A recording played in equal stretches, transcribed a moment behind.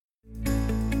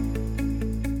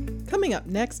Coming up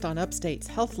next on Upstate's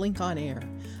HealthLink on Air,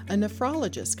 a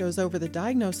nephrologist goes over the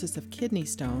diagnosis of kidney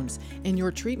stones and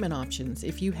your treatment options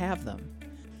if you have them.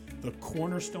 The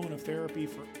cornerstone of therapy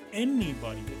for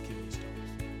anybody with kidney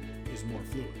stones is more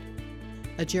fluid.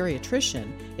 A geriatrician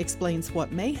explains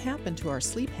what may happen to our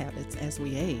sleep habits as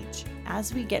we age.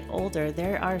 As we get older,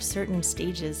 there are certain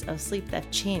stages of sleep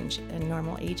that change in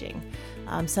normal aging.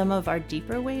 Some of our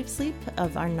deeper wave sleep,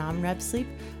 of our non-REM sleep,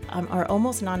 are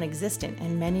almost non-existent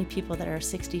in many people that are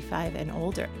 65 and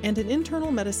older. And an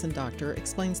internal medicine doctor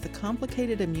explains the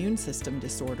complicated immune system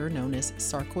disorder known as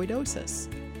sarcoidosis.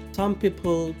 Some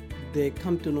people, they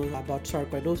come to know about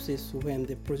sarcoidosis when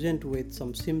they present with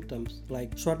some symptoms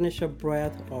like shortness of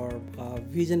breath or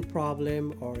vision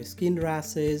problem or skin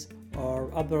rashes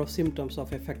or other symptoms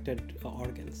of affected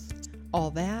organs.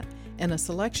 All that and a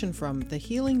selection from The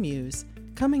Healing Muse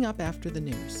coming up after the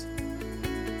news.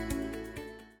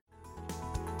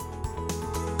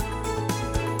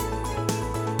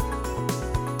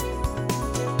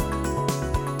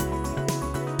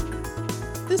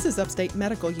 This is Upstate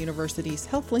Medical University's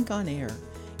HealthLink on Air,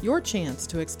 your chance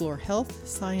to explore health,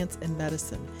 science, and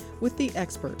medicine with the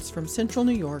experts from Central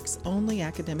New York's only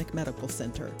academic medical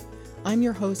center. I'm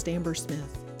your host, Amber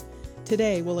Smith.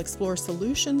 Today, we'll explore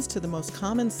solutions to the most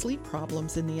common sleep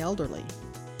problems in the elderly.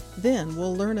 Then,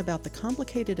 we'll learn about the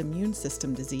complicated immune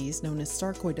system disease known as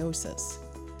sarcoidosis.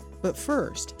 But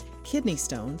first, kidney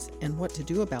stones and what to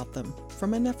do about them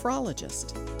from a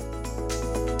nephrologist.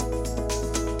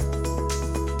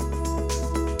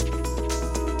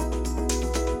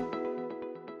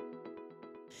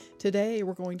 Today,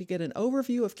 we're going to get an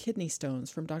overview of kidney stones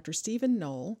from Dr. Stephen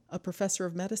Knoll, a professor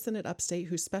of medicine at Upstate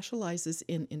who specializes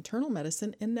in internal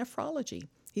medicine and nephrology.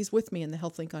 He's with me in the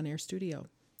HealthLink on Air studio.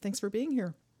 Thanks for being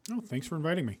here. Oh, thanks for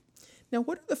inviting me. Now,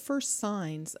 what are the first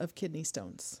signs of kidney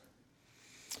stones?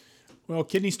 Well,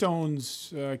 kidney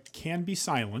stones can be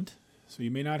silent, so you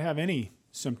may not have any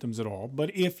symptoms at all.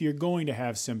 But if you're going to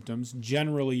have symptoms,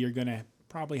 generally you're going to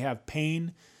probably have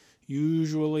pain,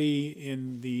 usually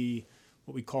in the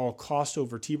what we call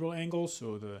costovertebral angle,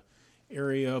 so the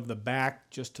area of the back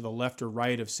just to the left or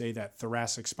right of, say, that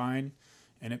thoracic spine.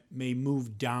 And it may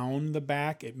move down the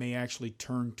back. It may actually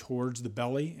turn towards the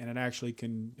belly, and it actually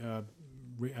can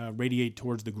radiate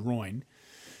towards the groin.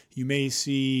 You may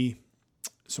see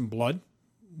some blood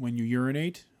when you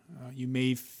urinate. You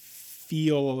may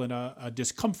feel a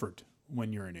discomfort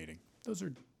when urinating. Those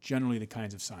are generally the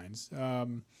kinds of signs.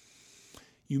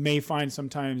 You may find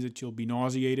sometimes that you'll be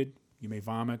nauseated. You may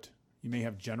vomit. You may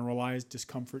have generalized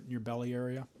discomfort in your belly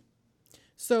area.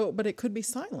 So, but it could be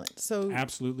silent. So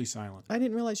absolutely silent. I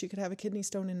didn't realize you could have a kidney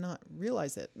stone and not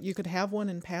realize it. You could have one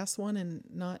and pass one and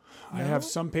not know? I have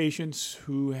some patients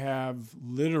who have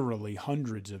literally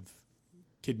hundreds of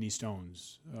kidney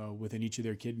stones within each of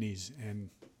their kidneys and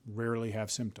rarely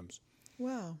have symptoms.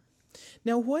 Wow.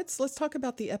 Now, let's talk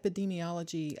about the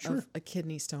epidemiology Sure. of a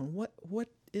kidney stone. What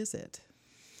is it?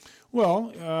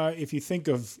 Well, if you think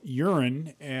of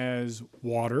urine as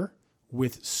water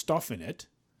with stuff in it,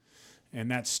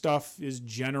 and that stuff is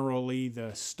generally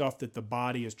the stuff that the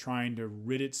body is trying to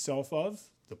rid itself of,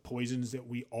 the poisons that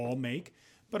we all make,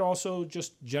 but also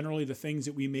just generally the things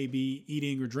that we may be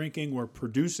eating or drinking or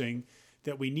producing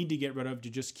that we need to get rid of to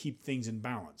just keep things in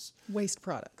balance. Waste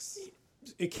products.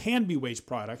 It can be waste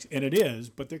products, and it is,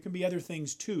 but there can be other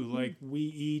things too, like we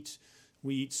eat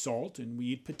salt and we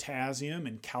eat potassium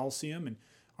and calcium, and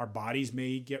our bodies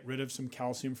may get rid of some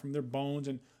calcium from their bones,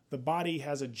 and the body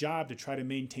has a job to try to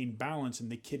maintain balance,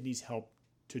 and the kidneys help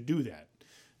to do that.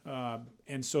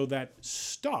 And so that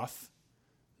stuff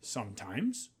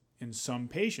sometimes in some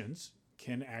patients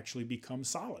can actually become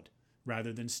solid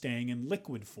rather than staying in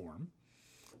liquid form.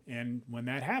 And when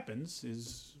that happens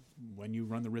is when you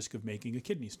run the risk of making a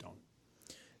kidney stone.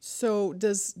 So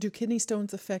do kidney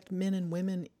stones affect men and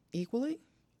women equally?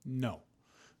 No.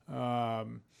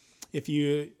 If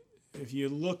you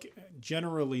look,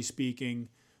 generally speaking,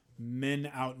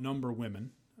 men outnumber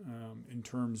women in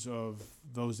terms of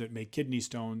those that make kidney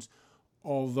stones,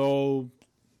 although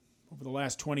over the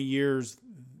last 20 years,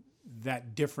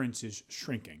 that difference is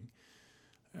shrinking.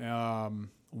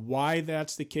 Why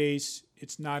that's the case,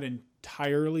 it's not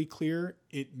entirely clear.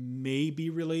 It may be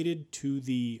related to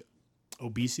the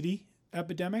obesity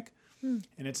epidemic,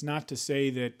 and it's not to say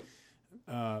that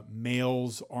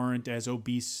males aren't as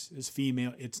obese as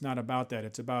female. It's not about that.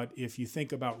 It's about if you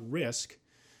think about risk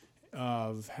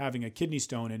of having a kidney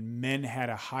stone and men had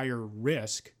a higher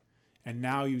risk, and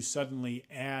now you suddenly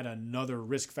add another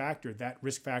risk factor, that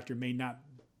risk factor may not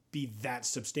be that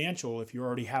substantial if you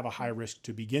already have a high risk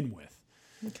to begin with.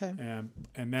 Okay.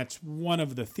 And that's one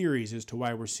of the theories as to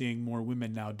why we're seeing more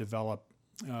women now develop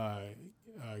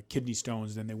kidney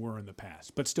stones than they were in the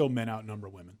past. But still, men outnumber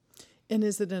women. And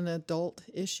is it an adult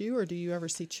issue, or do you ever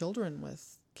see children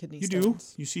with kidney You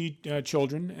stones? do. You see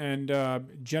children, and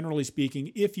generally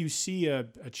speaking, if you see a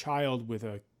child with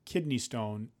a kidney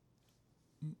stone,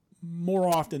 more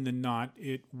often than not,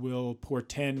 it will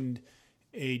portend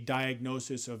a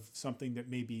diagnosis of something that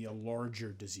may be a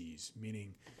larger disease,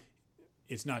 meaning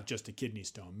it's not just a kidney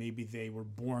stone. Maybe they were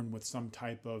born with some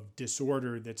type of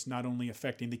disorder that's not only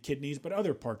affecting the kidneys, but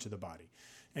other parts of the body.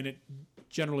 And it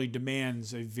generally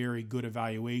demands a very good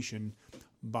evaluation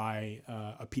by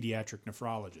a pediatric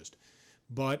nephrologist.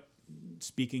 But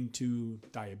speaking to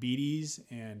diabetes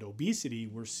and obesity,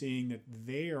 we're seeing that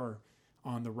they are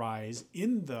on the rise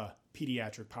in the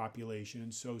pediatric population.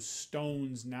 And so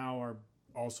stones now are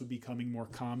also becoming more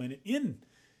common in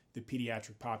the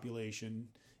pediatric population,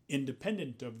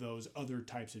 independent of those other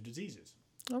types of diseases.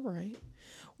 All right.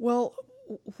 Well,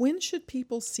 when should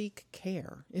people seek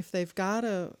care? If they've got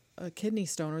a kidney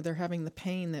stone or they're having the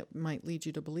pain that might lead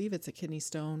you to believe it's a kidney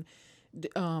stone,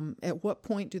 at what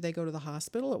point do they go to the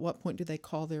hospital? At what point do they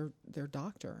call their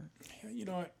doctor? You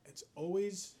know, I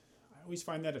always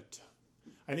find that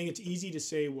I think it's easy to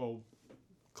say, well,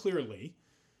 clearly,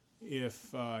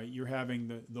 if you're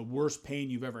having the worst pain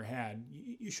you've ever had,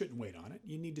 you shouldn't wait on it.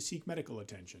 You need to seek medical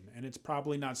attention. And it's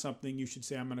probably not something you should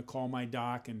say, I'm going to call my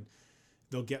doc and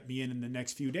they'll get me in the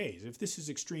next few days. If this is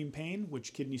extreme pain,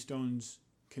 which kidney stones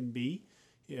can be,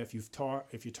 if you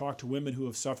talk to women who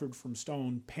have suffered from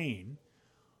stone pain,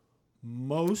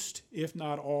 most, if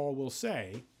not all, will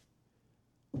say,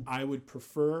 I would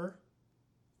prefer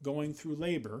going through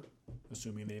labor,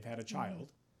 assuming they've had a child,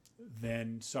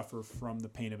 than suffer from the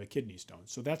pain of a kidney stone.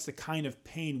 So that's the kind of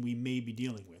pain we may be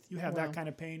dealing with. You have that kind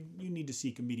of pain, you need to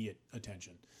seek immediate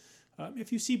attention.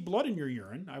 If you see blood in your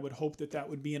urine, I would hope that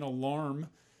would be an alarm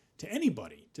to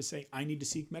anybody to say, I need to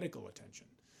seek medical attention.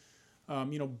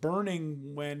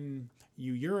 Burning when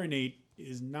you urinate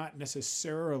is not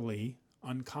necessarily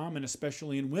uncommon,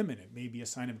 especially in women. It may be a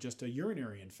sign of just a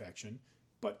urinary infection,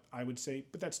 but I would say,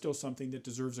 but that's still something that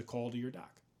deserves a call to your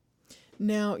doc.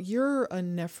 Now, you're a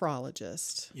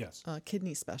nephrologist, Yes, a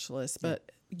kidney specialist,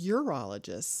 but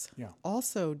urologists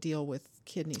also deal with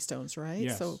kidney stones, right?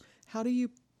 Yes. So how do you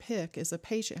pick, as a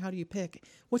patient,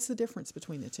 what's the difference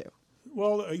between the two?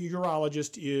 Well, a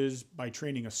urologist is by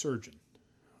training a surgeon.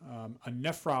 A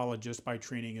nephrologist by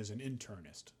training is an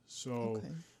internist. So,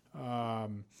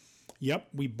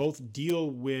 we both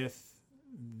deal with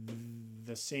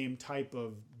the same type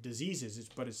of diseases,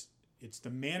 but it's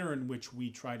the manner in which we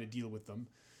try to deal with them.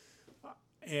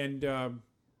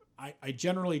 I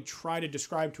generally try to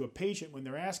describe to a patient when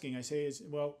they're asking, I say,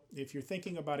 if you're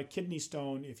thinking about a kidney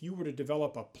stone, if you were to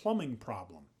develop a plumbing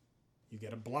problem, you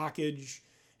get a blockage,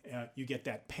 you get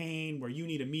that pain where you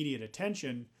need immediate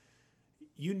attention,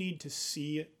 you need to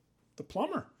see the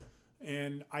plumber.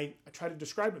 And I try to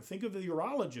describe it. Think of the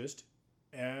urologist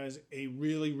as a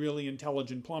really, really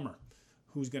intelligent plumber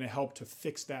who's going to help to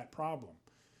fix that problem.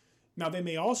 Now, they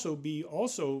may also be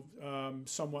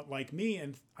somewhat like me,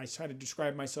 and I try to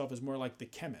describe myself as more like the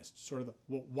chemist, sort of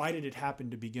why did it happen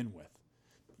to begin with?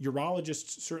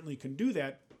 Urologists certainly can do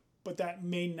that, but that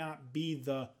may not be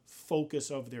the focus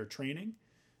of their training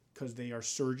because they are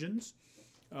surgeons.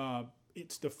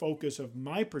 It's the focus of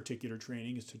my particular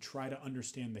training is to try to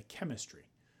understand the chemistry.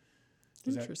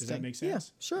 Does that make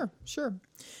sense? Yeah, sure.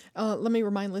 Let me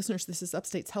remind listeners, this is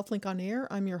Upstate's HealthLink on Air.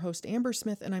 I'm your host, Amber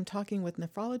Smith, and I'm talking with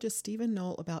nephrologist Stephen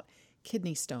Knoll about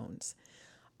kidney stones.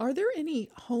 Are there any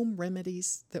home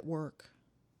remedies that work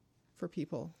for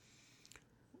people?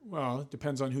 Well, it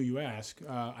depends on who you ask.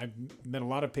 I've met a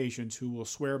lot of patients who will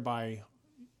swear by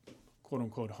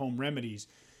quote-unquote home remedies.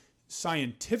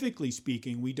 Scientifically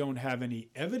speaking, we don't have any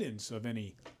evidence of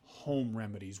any home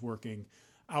remedies working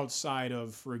outside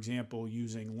of, for example,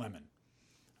 using lemon.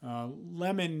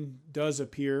 Lemon does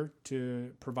appear to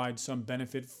provide some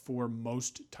benefit for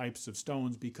most types of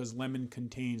stones because lemon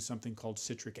contains something called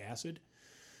citric acid,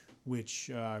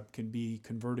 which can be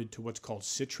converted to what's called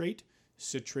citrate.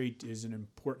 Citrate is an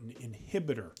important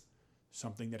inhibitor,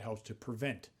 something that helps to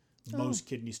prevent most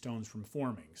kidney stones from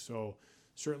forming. So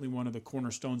certainly one of the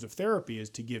cornerstones of therapy is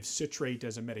to give citrate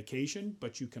as a medication,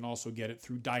 but you can also get it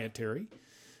through dietary.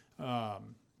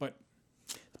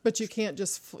 But you can't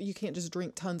just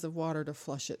drink tons of water to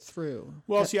flush it through.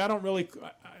 Well, see, I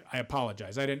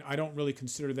apologize. I don't really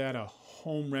consider that a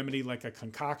home remedy like a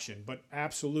concoction, but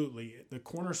absolutely the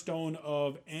cornerstone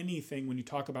of anything when you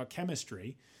talk about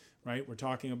chemistry, right? We're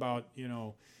talking about,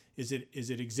 Is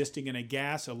it existing in a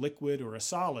gas, a liquid, or a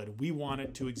solid? We want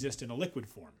it to exist in a liquid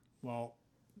form. Well,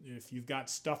 if you've got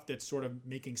stuff that's sort of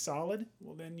making solid,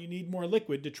 well, then you need more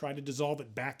liquid to try to dissolve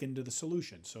it back into the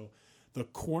solution. So the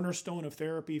cornerstone of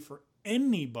therapy for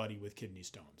anybody with kidney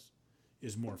stones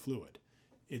is more fluid.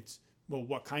 Well,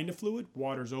 what kind of fluid?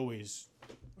 Water's always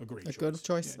a great choice. Good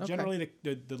choice. Yeah, Okay. generally,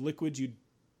 the liquids you'd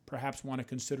perhaps want to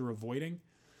consider avoiding,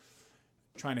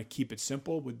 trying to keep it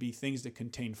simple, would be things that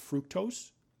contain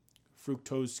fructose.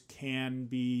 Fructose can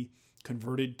be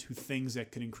converted to things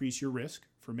that can increase your risk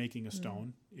for making a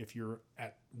stone if you're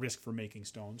at risk for making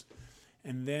stones.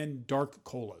 And then dark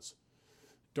colas.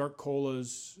 Dark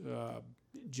colas,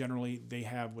 generally, they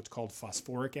have what's called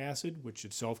phosphoric acid, which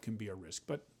itself can be a risk.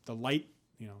 But the light,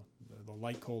 the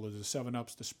light colas, the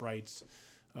 7-Ups, the Sprites,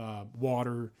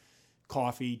 water,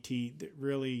 coffee, tea,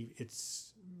 really,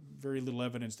 it's very little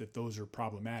evidence that those are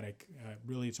problematic.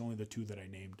 Really, it's only the two that I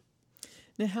named.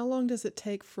 Now, how long does it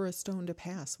take for a stone to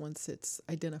pass once it's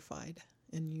identified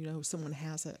and you know someone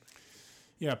has it?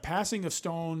 Yeah, passing of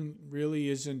stone really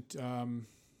isn't,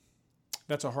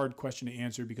 that's a hard question to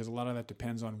answer because a lot of that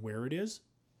depends on where it is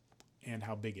and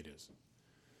how big it is.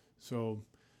 So,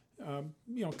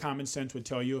 common sense would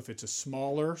tell you if it's a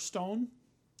smaller stone,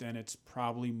 then it's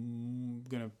probably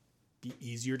going to be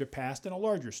easier to pass than a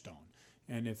larger stone.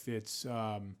 And if it's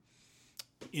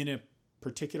in a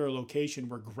particular location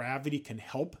where gravity can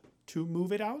help to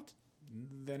move it out,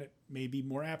 then it may be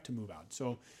more apt to move out.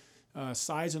 So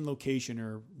size and location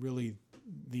are really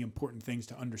the important things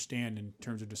to understand in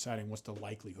terms of deciding what's the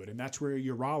likelihood. And that's where a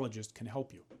urologist can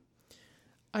help you.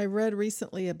 I read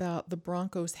recently about the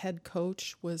Broncos head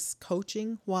coach was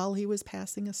coaching while he was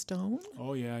passing a stone.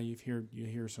 Oh yeah, you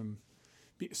hear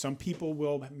some people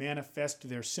will manifest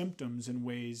their symptoms in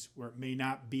ways where it may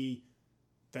not be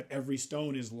that every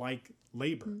stone is like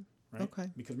labor, right? Okay.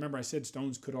 Because remember I said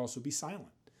stones could also be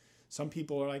silent. Some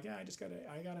people are like, I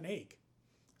got an ache.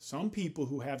 Some people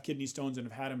who have kidney stones and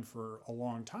have had them for a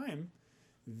long time,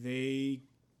 they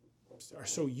are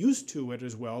so used to it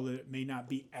as well that it may not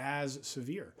be as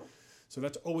severe. So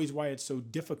that's always why it's so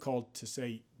difficult to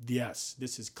say, yes,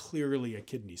 this is clearly a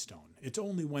kidney stone. It's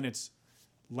only when it's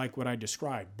like what I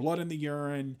described, blood in the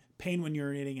urine, pain when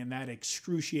urinating, and that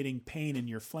excruciating pain in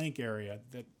your flank area,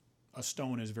 that a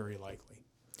stone is very likely.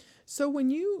 So when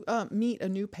you meet a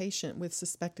new patient with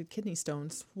suspected kidney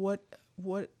stones, what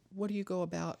do you go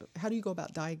about? How do you go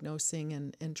about diagnosing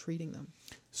and treating them?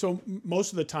 So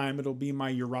most of the time it'll be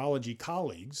my urology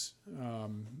colleagues,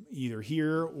 either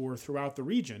here or throughout the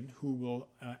region, who will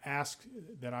ask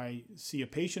that I see a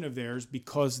patient of theirs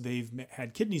because they've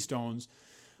had kidney stones.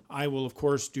 I will, of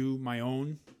course, do my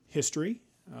own history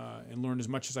and learn as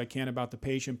much as I can about the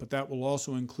patient, but that will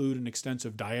also include an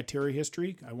extensive dietary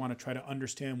history. I want to try to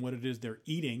understand what it is they're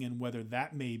eating and whether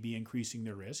that may be increasing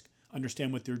their risk,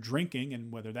 understand what they're drinking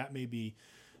and whether that may be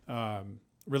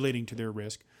relating to their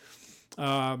risk.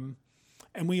 And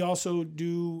we also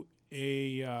do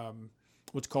a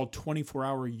what's called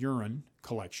 24-hour urine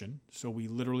collection. So we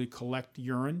literally collect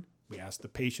urine. We ask the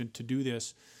patient to do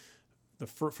this.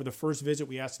 For the first visit,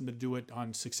 we ask them to do it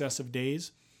on successive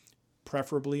days,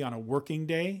 preferably on a working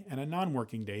day and a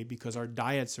non-working day because our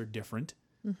diets are different.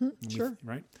 Sure.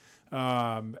 Right?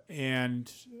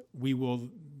 And we will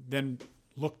then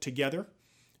look together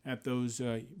at those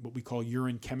what we call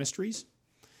urine chemistries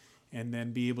and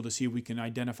then be able to see if we can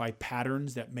identify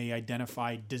patterns that may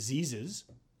identify diseases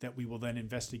that we will then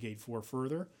investigate for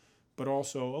further. But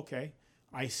also, okay,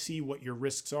 I see what your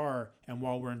risks are, and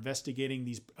while we're investigating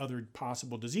these other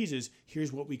possible diseases,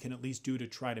 here's what we can at least do to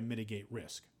try to mitigate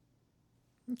risk.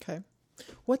 Okay.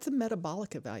 What's a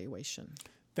metabolic evaluation?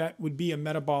 That would be a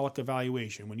metabolic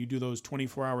evaluation when you do those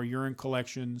 24-hour urine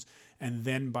collections, and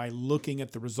then by looking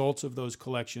at the results of those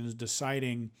collections,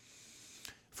 deciding,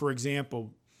 for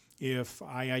example, if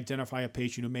I identify a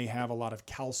patient who may have a lot of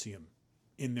calcium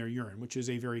in their urine, which is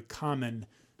a very common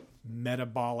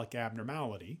metabolic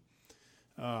abnormality,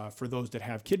 for those that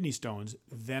have kidney stones,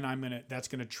 then that's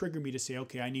gonna trigger me to say,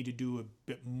 okay, I need to do a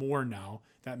bit more now.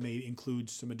 That may include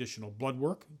some additional blood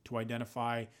work to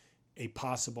identify a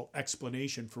possible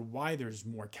explanation for why there's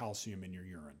more calcium in your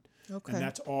urine. Okay. And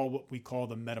that's all what we call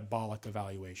the metabolic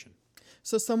evaluation.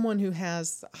 So someone who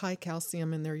has high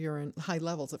calcium in their urine, high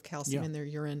levels of calcium in their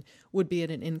urine, would be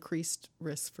at an increased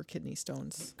risk for kidney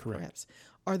stones. Correct. Perhaps.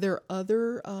 Are there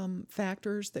other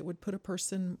factors that would put a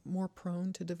person more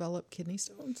prone to develop kidney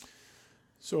stones?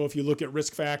 So if you look at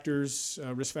risk factors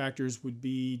would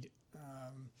be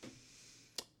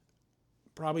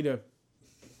probably to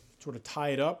sort of tie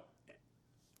it up,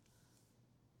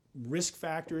 risk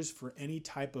factors for any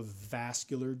type of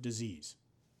vascular disease,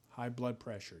 high blood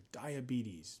pressure,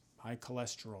 diabetes, high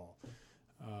cholesterol,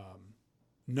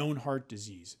 known heart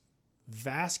disease.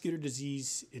 Vascular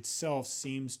disease itself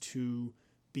seems to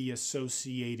be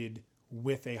associated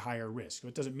with a higher risk.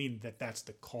 It doesn't mean that that's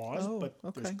the cause,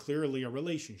 but there's clearly a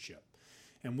relationship.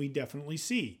 And we definitely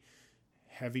see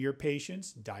heavier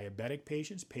patients, diabetic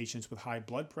patients, patients with high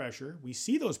blood pressure. We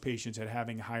see those patients at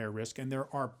having higher risk, and there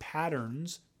are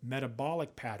patterns,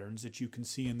 metabolic patterns, that you can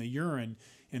see in the urine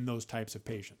in those types of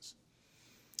patients.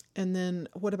 And then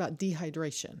what about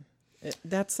dehydration?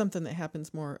 That's something that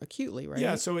happens more acutely, right?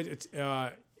 Yeah, so it's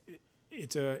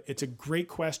a great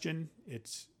question.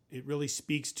 It really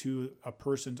speaks to a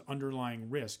person's underlying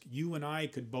risk. You and I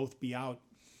could both be out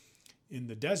in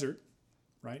the desert,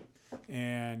 right,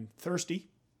 and thirsty,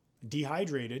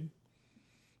 dehydrated,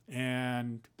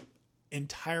 and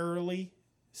entirely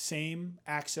same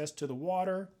access to the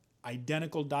water,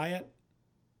 identical diet.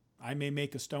 I may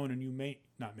make a stone and you may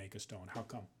not make a stone. How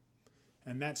come?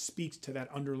 And that speaks to that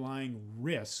underlying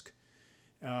risk.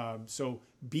 So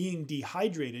being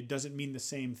dehydrated doesn't mean the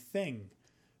same thing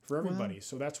for everybody. Wow.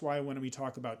 So that's why when we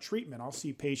talk about treatment, I'll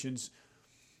see patients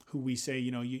who we say,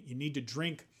 you need to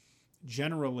drink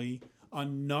generally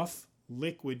enough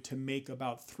liquid to make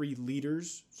about 3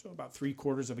 liters, so about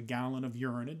 3/4 of a gallon of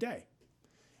urine a day.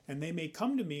 And they may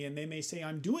come to me and they may say,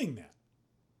 I'm doing that,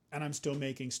 and I'm still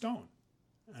making stone.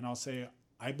 And I'll say,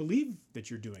 I believe that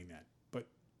you're doing that, but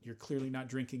you're clearly not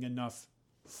drinking enough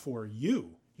for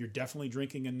you. You're definitely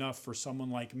drinking enough for someone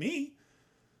like me.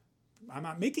 I'm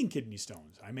not making kidney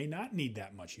stones. I may not need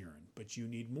that much urine, but you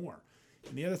need more.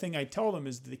 And the other thing I tell them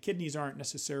is the kidneys aren't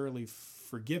necessarily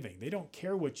forgiving. They don't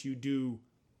care what you do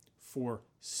for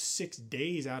 6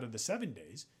 days out of the 7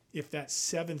 days. If that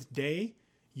 7th day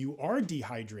you are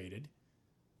dehydrated,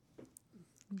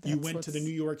 you went to the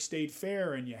New York State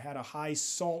Fair and you had a high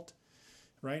salt,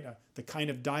 right? The kind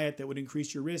of diet that would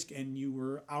increase your risk, and you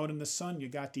were out in the sun, you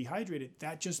got dehydrated.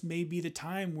 That just may be the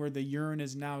time where the urine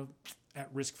is now at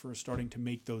risk for starting to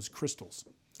make those crystals.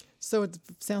 So it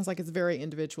sounds like it's very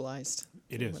individualized.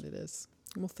 It is. What it is.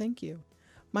 Well, thank you.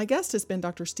 My guest has been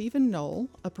Dr. Stephen Knoll,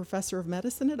 a professor of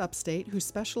medicine at Upstate who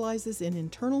specializes in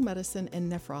internal medicine and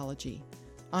nephrology.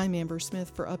 I'm Amber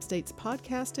Smith for Upstate's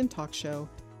podcast and talk show,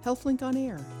 HealthLink on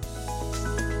Air.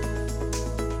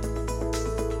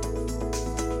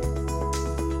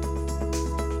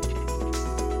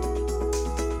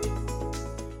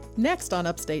 Next on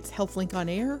Upstate's HealthLink on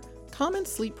Air, common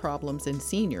sleep problems in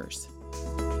seniors.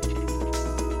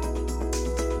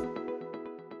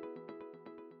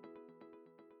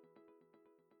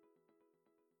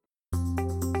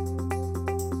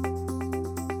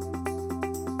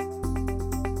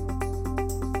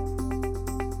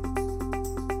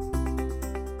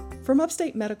 From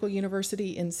Upstate Medical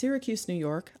University in Syracuse, New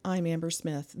York, I'm Amber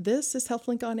Smith. This is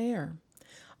HealthLink on Air.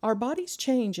 Our bodies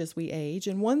change as we age,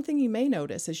 and one thing you may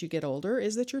notice as you get older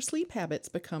is that your sleep habits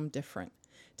become different.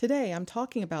 Today, I'm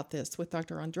talking about this with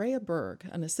Dr. Andrea Berg,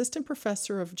 an assistant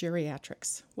professor of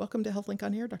geriatrics. Welcome to HealthLink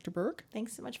on Air, Dr. Berg.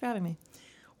 Thanks so much for having me.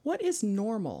 What is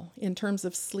normal in terms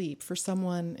of sleep for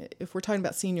someone, if we're talking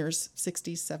about seniors,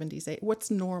 60s, 70s, 80s, what's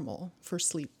normal for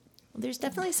sleep? There's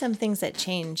definitely some things that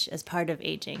change as part of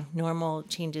aging, normal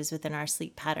changes within our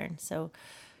sleep pattern. So,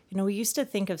 we used to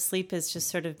think of sleep as just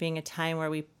sort of being a time where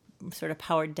we sort of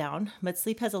powered down, but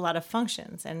sleep has a lot of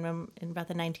functions. And in about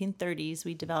the 1930s,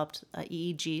 we developed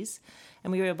EEGs,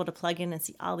 and we were able to plug in and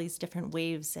see all these different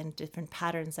waves and different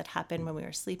patterns that happen when we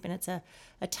were sleeping. It's a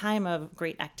time of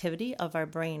great activity of our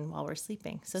brain while we're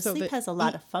sleeping. So sleep has a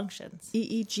lot of functions.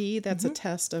 EEG, that's a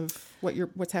test of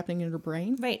what's happening in your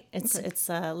brain? Right. It's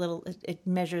a little, it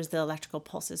measures the electrical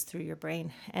pulses through your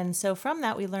brain. And so from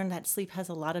that, we learned that sleep has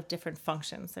a lot of different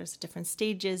functions. There's different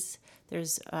stages.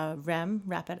 There's REM,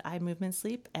 rapid eye movement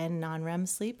sleep, and non-REM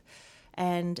sleep.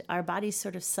 And our bodies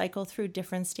sort of cycle through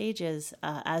different stages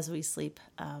as we sleep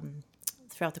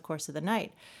throughout the course of the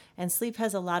night. And sleep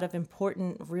has a lot of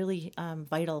important, really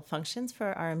vital functions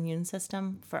for our immune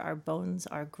system, for our bones,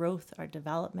 our growth, our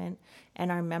development,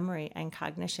 and our memory and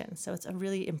cognition. So it's a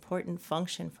really important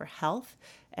function for health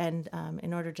and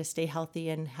in order to stay healthy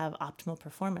and have optimal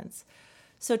performance.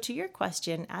 So to your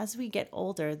question, as we get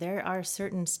older, there are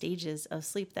certain stages of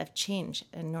sleep that change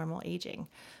in normal aging.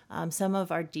 Some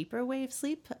of our deeper wave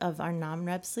sleep, of our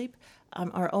non-REM sleep,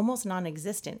 are almost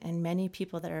non-existent in many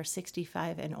people that are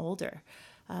 65 and older.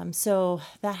 So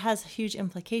that has a huge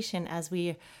implication as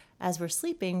we're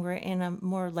sleeping, we're in a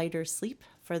more lighter sleep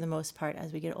for the most part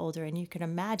as we get older. And you can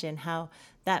imagine how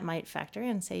that might factor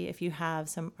in, say, if you have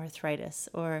some arthritis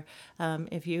or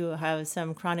if you have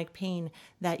some chronic pain,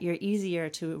 that you're easier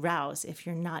to rouse if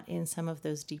you're not in some of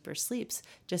those deeper sleeps,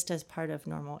 just as part of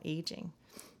normal aging.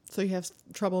 So you have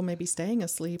trouble maybe staying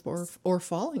asleep or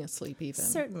falling asleep even.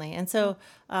 Certainly. And so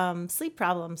sleep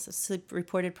problems, sleep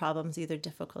reported problems, either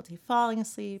difficulty falling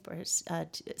asleep or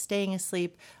staying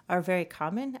asleep, are very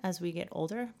common as we get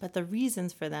older. But the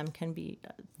reasons for them can be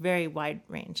very wide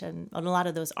range. And a lot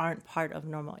of those aren't part of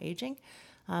normal aging.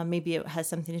 Maybe it has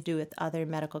something to do with other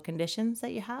medical conditions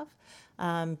that you have,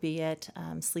 be it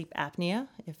sleep apnea.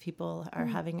 If people are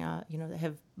having they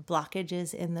have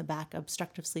blockages in the back,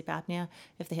 obstructive sleep apnea,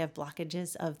 if they have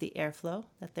blockages of the airflow,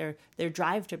 that their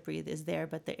drive to breathe is there,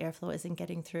 but the airflow isn't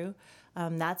getting through,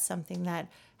 that's something that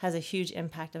has a huge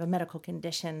impact of a medical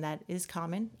condition that is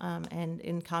common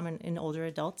and common in older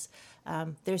adults.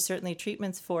 There's certainly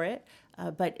treatments for it.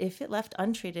 But if it left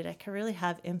untreated, it can really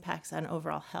have impacts on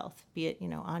overall health, be it,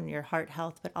 on your heart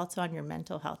health, but also on your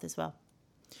mental health as well.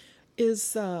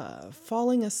 Is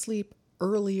falling asleep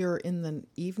earlier in the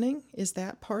evening, is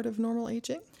that part of normal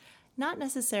aging? Not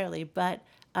necessarily, but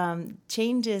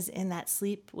changes in that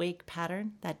sleep-wake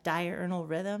pattern, that diurnal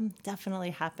rhythm, definitely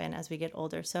happen as we get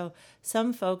older. So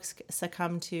some folks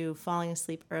succumb to falling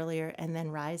asleep earlier and then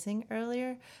rising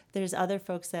earlier. There's other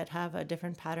folks that have a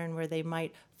different pattern where they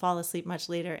might fall asleep much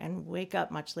later and wake up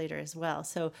much later as well.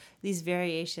 So these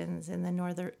variations in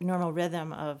the normal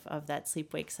rhythm of that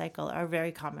sleep-wake cycle are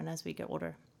very common as we get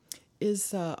older.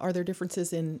 Are there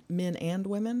differences in men and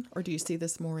women, or do you see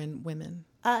this more in women?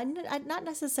 Not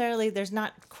necessarily. There's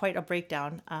not quite a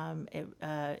breakdown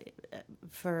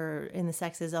for in the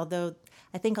sexes, although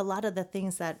I think a lot of the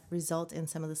things that result in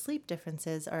some of the sleep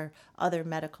differences are other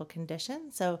medical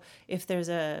conditions. So if there's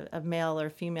a male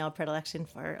or female predilection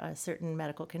for a certain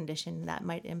medical condition, that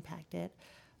might impact it.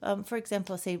 For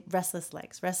example, say restless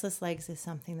legs. Restless legs is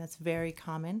something that's very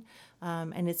common,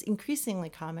 and it's increasingly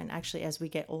common actually as we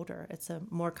get older. It's a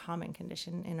more common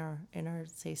condition in our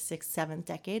say 6th, 7th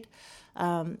decade,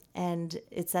 and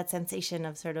it's that sensation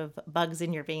of sort of bugs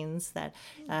in your veins that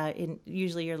in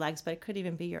usually your legs, but it could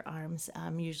even be your arms,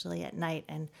 usually at night,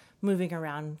 and moving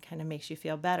around kind of makes you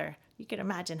feel better. You can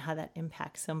imagine how that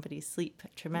impacts somebody's sleep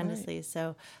tremendously. Right.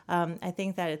 So I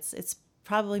think that it's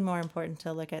probably more important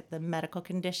to look at the medical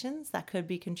conditions that could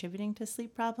be contributing to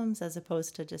sleep problems as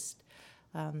opposed to just,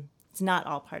 it's not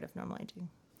all part of normal aging.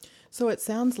 So it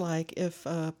sounds like if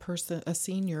a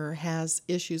senior has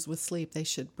issues with sleep, they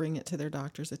should bring it to their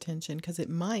doctor's attention because it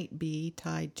might be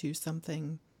tied to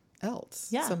something else,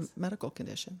 yes. Some medical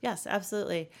condition. Yes,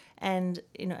 absolutely. And,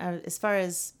 as far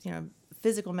as,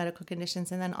 physical medical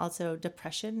conditions and then also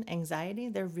depression, anxiety,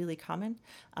 they're really common,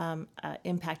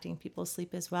 impacting people's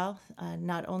sleep as well.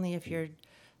 Not only if you're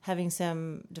having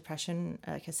some depression,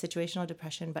 like a situational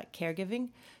depression, but caregiving.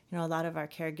 A lot of our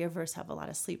caregivers have a lot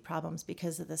of sleep problems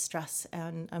because of the stress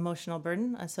and emotional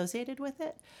burden associated with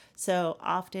it. So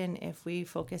often if we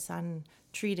focus on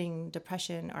treating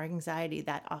depression or anxiety,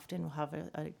 that often will have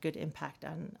a good impact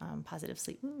on positive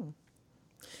sleep.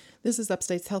 This is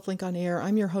Upstate's HealthLink on Air.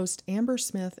 I'm your host, Amber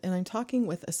Smith, and I'm talking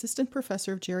with Assistant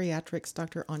Professor of Geriatrics,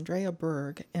 Dr. Andrea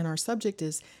Berg, and our subject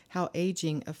is how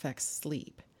aging affects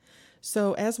sleep.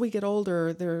 So as we get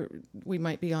older, we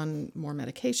might be on more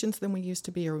medications than we used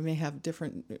to be, or we may have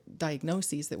different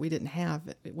diagnoses that we didn't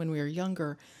have when we were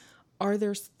younger. Are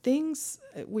there things,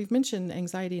 we've mentioned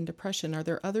anxiety and depression, are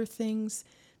there other things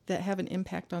that have an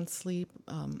impact on sleep,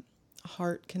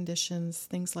 heart conditions,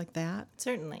 things like that?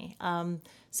 Certainly.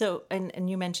 So, and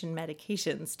you mentioned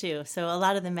medications too. So a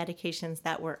lot of the medications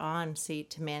that we're on, say,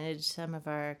 to manage some of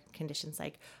our conditions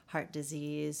like heart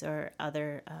disease or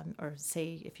other, or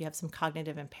say if you have some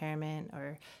cognitive impairment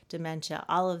or dementia,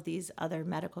 all of these other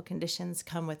medical conditions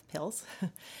come with pills.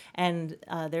 And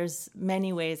there's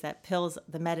many ways that pills,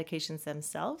 the medications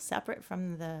themselves, separate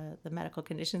from the medical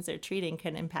conditions they're treating,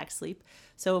 can impact sleep.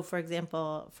 So for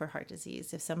example, for heart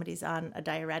disease, if somebody's on a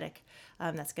diuretic,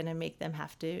 that's going to make them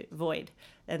have to void,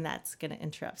 and that's going to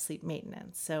interrupt sleep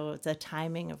maintenance. So the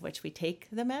timing of which we take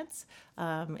the meds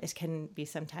it can be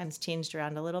sometimes changed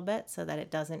around a little bit so that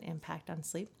it doesn't impact on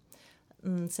sleep.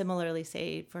 Similarly,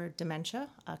 say for dementia,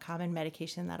 a common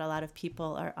medication that a lot of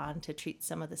people are on to treat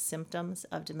some of the symptoms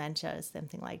of dementia is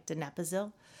something like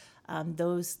donepezil.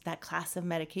 That class of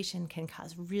medication can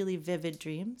cause really vivid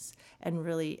dreams and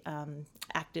really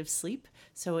active sleep.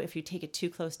 So if you take it too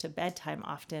close to bedtime,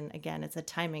 often, again, it's a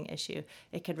timing issue.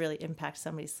 It could really impact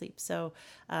somebody's sleep. So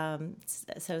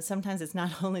sometimes it's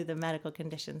not only the medical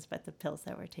conditions, but the pills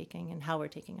that we're taking and how we're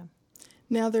taking them.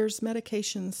 Now there's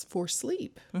medications for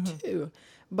sleep too.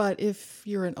 But if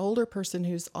you're an older person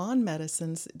who's on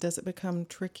medicines, does it become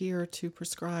trickier to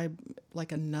prescribe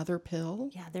like another pill?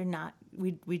 Yeah, they're not.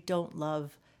 We don't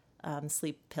love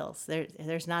sleep pills.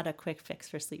 There's not a quick fix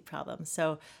for sleep problems.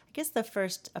 So I guess the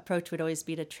first approach would always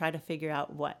be to try to figure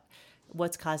out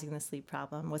what's causing the sleep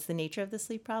problem. What's the nature of the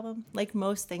sleep problem? Like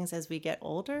most things as we get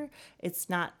older, it's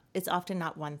often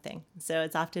not one thing. So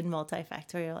it's often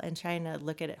multifactorial, and trying to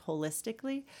look at it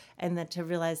holistically, and then to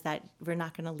realize that we're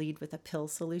not going to lead with a pill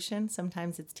solution.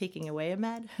 Sometimes it's taking away a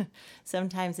med.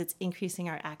 Sometimes it's increasing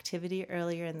our activity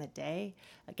earlier in the day,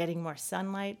 getting more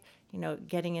sunlight,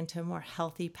 getting into a more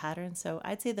healthy pattern. So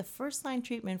I'd say the first line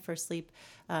treatment for sleep,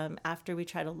 after we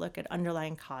try to look at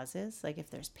underlying causes, like if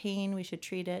there's pain, we should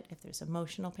treat it. If there's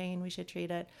emotional pain, we should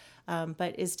treat it.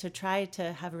 But is to try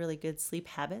to have really good sleep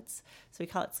habits. So we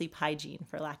call it sleep hygiene,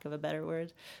 for lack of a better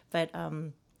word. But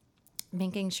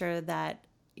making sure that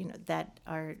that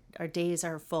our days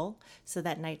are full, so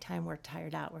that nighttime we're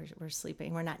tired out, we're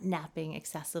sleeping, we're not napping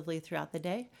excessively throughout the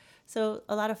day. So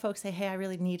a lot of folks say, hey, I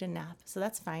really need a nap. So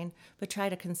that's fine, but try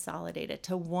to consolidate it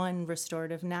to one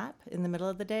restorative nap in the middle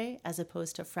of the day, as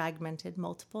opposed to fragmented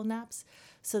multiple naps,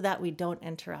 so that we don't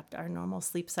interrupt our normal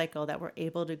sleep cycle, that we're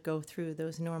able to go through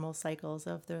those normal cycles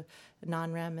of the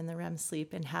non-REM and the REM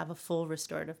sleep and have a full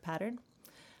restorative pattern.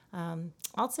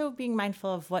 Also being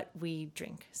mindful of what we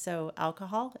drink. So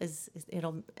alcohol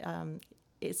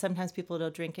sometimes people will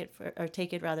drink it or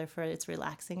take it rather for its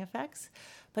relaxing effects,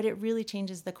 but it really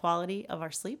changes the quality of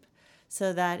our sleep,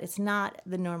 so that it's not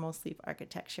the normal sleep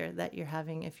architecture that you're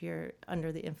having if you're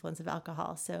under the influence of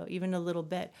alcohol. So even a little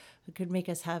bit could make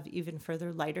us have even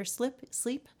further lighter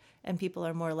sleep, and people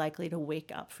are more likely to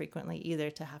wake up frequently, either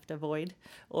to have to void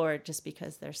or just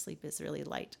because their sleep is really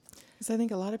light. So I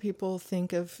think a lot of people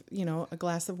think of, a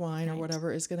glass of wine or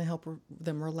whatever is going to help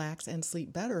them relax and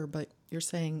sleep better, but you're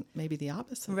saying maybe the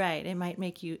opposite. Right. It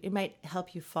might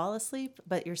help you fall asleep,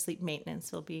 but your sleep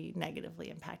maintenance will be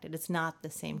negatively impacted. It's not the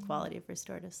same quality of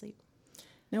restorative sleep.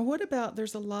 Now, what about,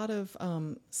 there's a lot of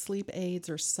sleep aids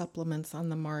or supplements on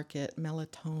the market,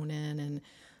 melatonin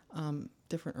and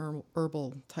different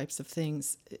herbal types of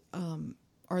things.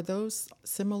 Are those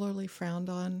similarly frowned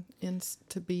on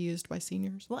to be used by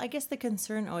seniors? Well, I guess the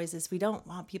concern always is we don't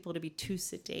want people to be too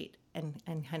sedate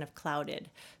and kind of clouded.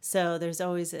 So there's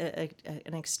always an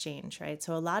exchange, right?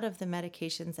 So a lot of the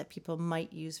medications that people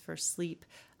might use for sleep,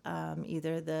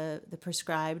 either the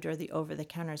prescribed or the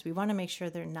over-the-counters, we want to make sure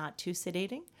they're not too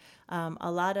sedating.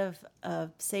 A lot of,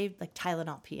 say, like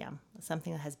Tylenol PM,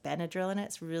 something that has Benadryl in it.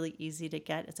 It's really easy to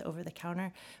get. It's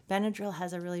over-the-counter. Benadryl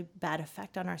has a really bad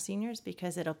effect on our seniors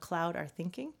because it'll cloud our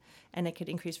thinking, and it could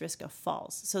increase risk of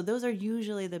falls. So those are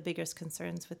usually the biggest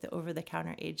concerns with the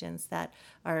over-the-counter agents that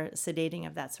are sedating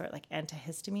of that sort, like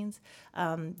antihistamines.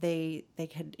 They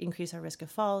could increase our risk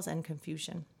of falls and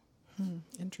confusion.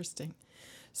 Interesting.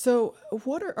 So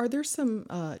are there some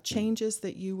changes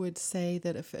that you would say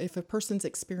that if a person's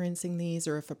experiencing these,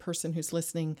 or if a person who's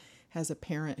listening has a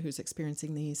parent who's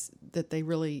experiencing these, that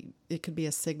it could be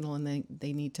a signal and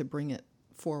they need to bring it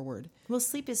forward? Well,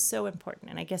 sleep is so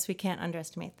important, and I guess we can't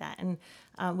underestimate that. And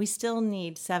we still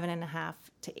need 7.5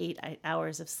 to 8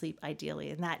 hours of sleep ideally,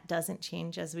 and that doesn't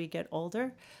change as we get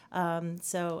older.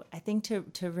 So I think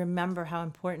to remember how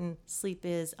important sleep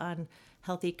is on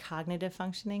healthy cognitive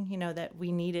functioning, that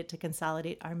we need it to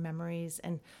consolidate our memories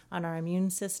and on our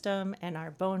immune system and our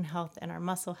bone health and our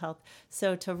muscle health.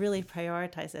 So to really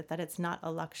prioritize it, that it's not a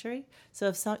luxury.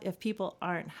 So if people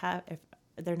if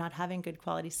they're not having good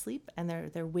quality sleep and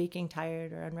they're waking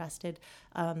tired or unrested,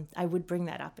 I would bring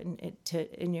that up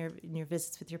in your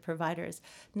visits with your providers,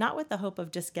 not with the hope of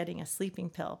just getting a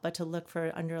sleeping pill, but to look for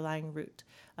underlying root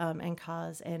and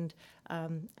cause. And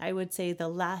I would say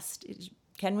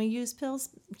can we use pills?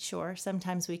 Sure,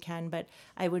 sometimes we can, but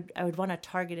I would want to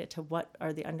target it to what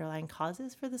are the underlying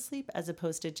causes for the sleep, as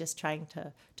opposed to just trying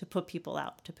to put people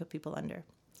out, to put people under.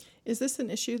 Is this an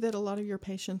issue that a lot of your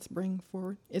patients bring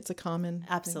forward? It's a common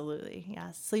Absolutely, thing. Yeah.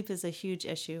 Sleep is a huge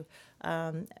issue,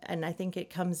 and I think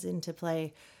it comes into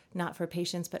play not for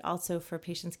patients, but also for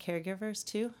patients' caregivers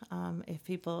too.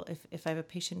 If I have a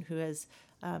patient who has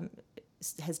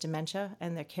dementia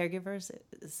and their caregivers,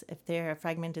 if they're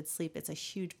fragmented sleep, it's a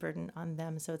huge burden on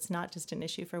them. So it's not just an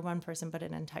issue for one person, but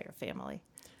an entire family.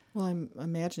 Well, I'm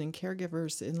imagining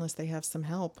caregivers, unless they have some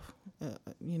help,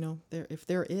 if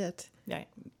they're right,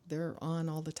 they're on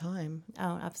all the time.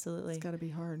 Oh, absolutely. It's got to be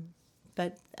hard.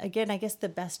 But again, I guess the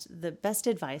best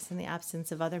advice in the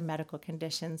absence of other medical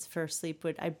conditions for sleep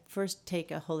would I first take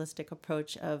a holistic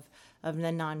approach of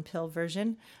the non-pill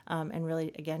version, and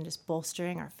really, again, just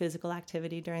bolstering our physical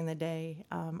activity during the day,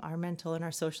 our mental and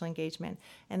our social engagement,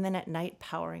 and then at night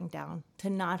powering down,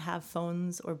 to not have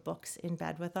phones or books in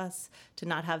bed with us, to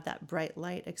not have that bright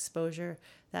light exposure.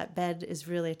 That bed is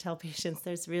really, I tell patients,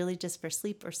 there's really just for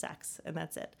sleep or sex, and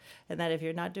that's it. And that if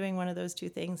you're not doing one of those two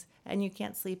things and you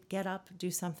can't sleep, get up, do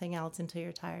something else until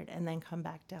you're tired, and then come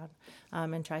back down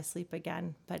and try sleep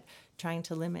again. But trying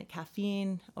to limit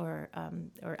caffeine or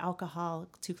alcohol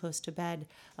too close to bed,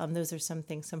 those are some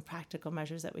practical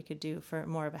measures that we could do for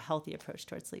more of a healthy approach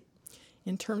towards sleep.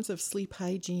 In terms of sleep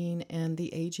hygiene and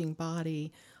the aging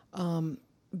body,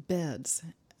 beds,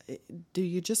 do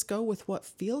you just go with what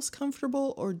feels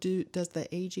comfortable, or does the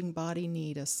aging body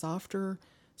need a softer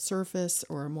surface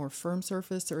or a more firm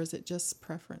surface, or is it just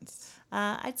preference?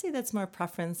 I'd say that's more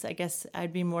preference. I guess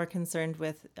I'd be more concerned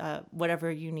with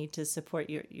whatever you need to support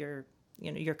your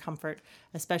comfort,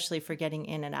 especially for getting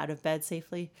in and out of bed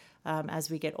safely. As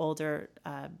we get older,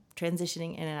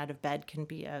 transitioning in and out of bed can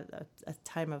be a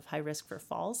time of high risk for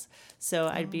falls. So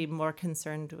I'd be more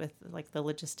concerned with like the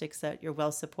logistics, that you're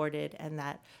well supported and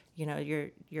that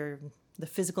the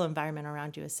physical environment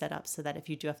around you is set up so that if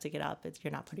you do have to get up,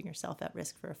 you're not putting yourself at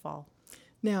risk for a fall.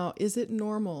 Now, is it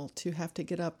normal to have to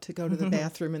get up to go to the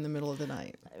bathroom in the middle of the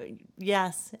night?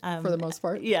 Yes. For the most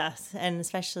part? Yes, and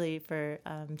especially for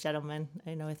gentlemen.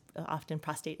 I know often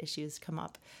prostate issues come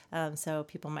up, so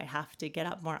people might have to get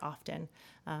up more often.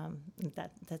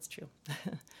 That's true.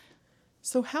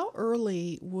 So how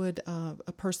early would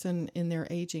a person in their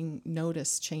aging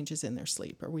notice changes in their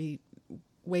sleep? Are we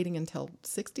waiting until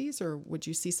 60s, or would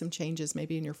you see some changes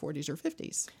maybe in your 40s or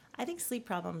 50s? I think sleep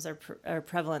problems are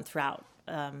prevalent throughout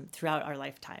our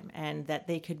lifetime, and that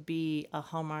they could be a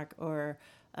hallmark or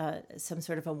some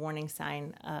sort of a warning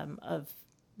sign of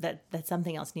that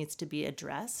something else needs to be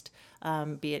addressed,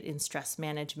 be it in stress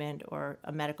management or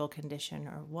a medical condition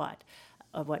or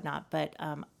whatnot. But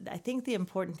I think the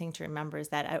important thing to remember is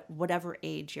that at whatever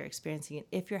age you're experiencing it,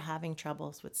 if you're having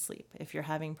troubles with sleep, if you're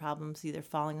having problems either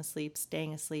falling asleep,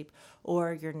 staying asleep,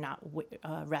 or you're not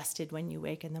rested when you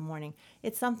wake in the morning,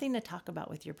 it's something to talk about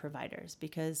with your providers,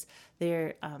 because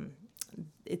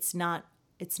it's not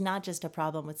just a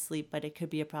problem with sleep, but it could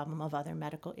be a problem of other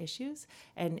medical issues.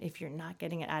 And if you're not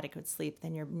getting adequate sleep,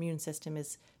 then your immune system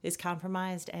is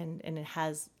compromised, and it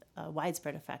has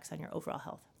widespread effects on your overall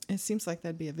health. It seems like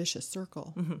that'd be a vicious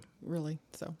circle, really.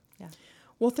 So, yeah.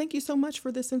 Well, thank you so much for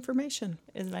this information.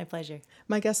 It's my pleasure.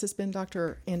 My guest has been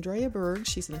Dr. Andrea Berg.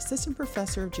 She's an assistant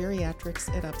professor of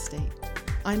geriatrics at Upstate.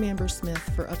 I'm Amber Smith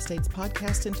for Upstate's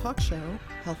podcast and talk show,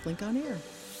 HealthLink on Air.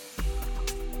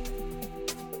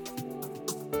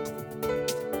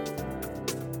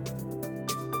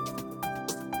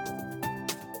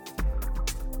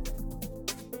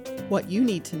 What you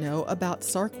need to know about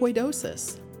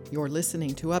sarcoidosis. You're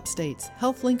listening to Upstate's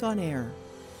HealthLink on Air.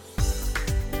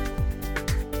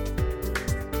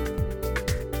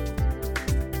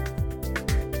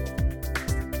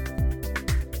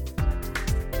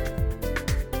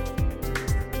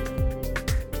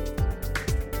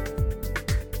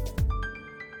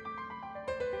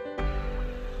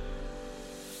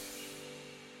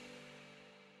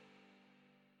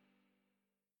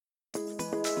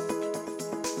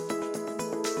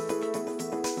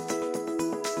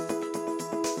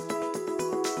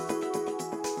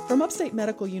 From Upstate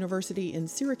Medical University in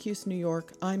Syracuse, New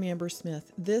York, I'm Amber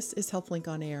Smith. This is HealthLink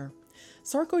on Air.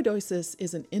 Sarcoidosis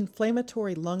is an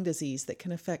inflammatory lung disease that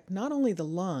can affect not only the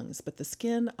lungs, but the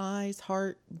skin, eyes,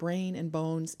 heart, brain, and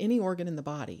bones, any organ in the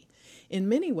body. In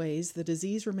many ways, the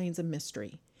disease remains a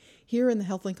mystery. Here in the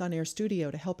HealthLink on Air studio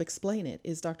to help explain it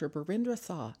is Dr. Birendra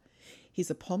Saw.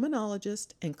 He's a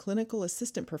pulmonologist and clinical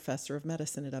assistant professor of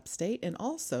medicine at Upstate, and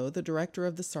also the director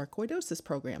of the sarcoidosis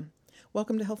program.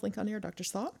 Welcome to HealthLink on Air, Dr.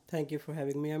 Saw. Thank you for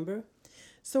having me, Amber.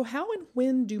 So how and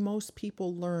when do most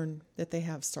people learn that they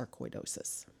have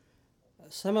sarcoidosis?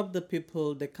 Some of the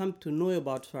people, they come to know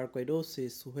about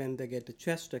sarcoidosis when they get a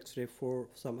chest x-ray for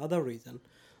some other reason,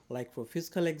 like for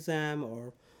physical exam,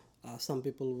 or some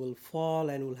people will fall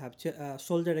and will have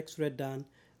shoulder x-ray done,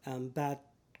 and that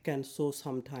can show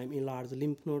sometime enlarged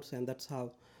lymph nodes, and that's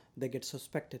how they get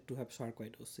suspected to have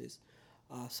sarcoidosis.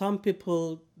 Some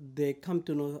people, they come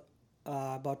to know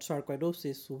about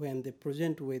sarcoidosis when they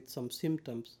present with some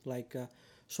symptoms like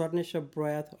shortness of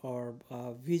breath, or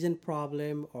vision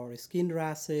problem, or skin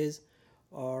rashes,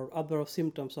 or other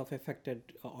symptoms of affected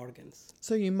organs.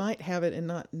 So you might have it and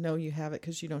not know you have it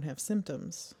because you don't have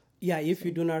symptoms. Yeah, if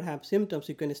you do not have symptoms,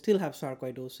 you can still have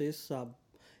sarcoidosis.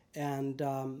 and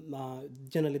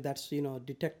generally that's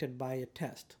detected by a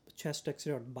test, chest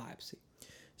X-ray or biopsy.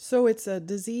 So it's a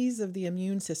disease of the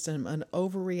immune system, an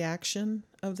overreaction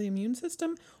of the immune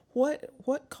system.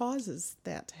 What causes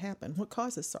that to happen? What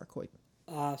causes sarcoid?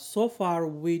 So far,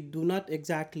 we do not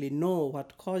exactly know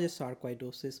what causes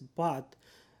sarcoidosis, but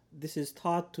this is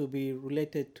thought to be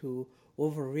related to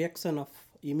overreaction of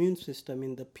immune system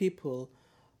in the people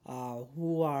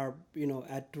who are,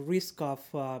 at risk of,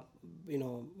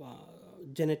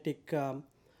 genetic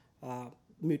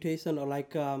mutation, or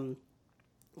like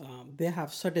they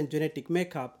have certain genetic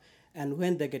makeup, and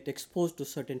when they get exposed to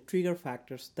certain trigger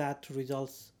factors, that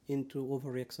results into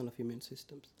overreaction of immune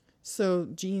systems. So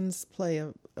genes play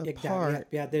a part.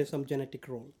 Yeah, there's some genetic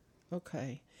role.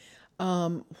 Okay.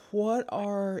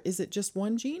 Is it just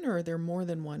one gene, or are there more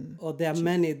than one? Oh, there are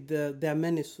many. There are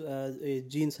many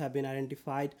genes have been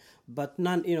identified, but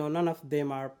none of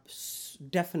them are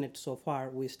definite so far.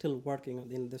 We're still working on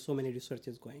them. There's so many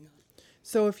researches going on.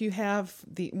 So if you have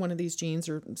one of these genes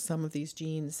or some of these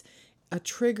genes, a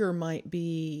trigger might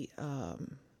be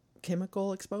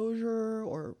chemical exposure,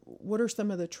 or what are some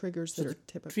of the triggers that are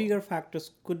typical? Trigger factors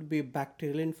could be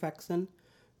bacterial infection,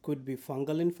 could be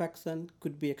fungal infection,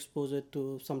 could be exposure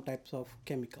to some types of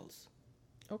chemicals.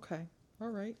 Okay, all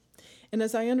right. And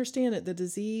as I understand it, the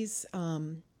disease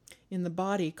in the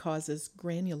body causes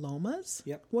granulomas?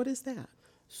 Yep. What is that?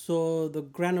 So the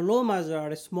granulomas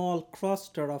are a small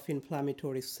cluster of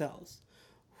inflammatory cells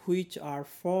which are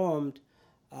formed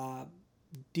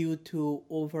due to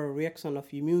overreaction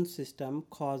of immune system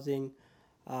causing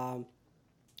the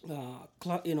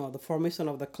formation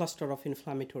of the cluster of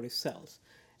inflammatory cells.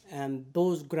 And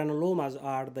those granulomas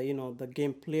are the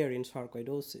game player in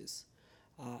sarcoidosis.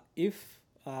 If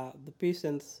the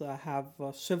patients have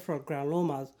several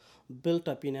granulomas built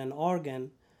up in an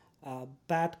organ,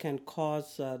 that can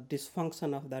cause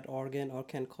dysfunction of that organ or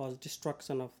can cause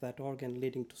destruction of that organ,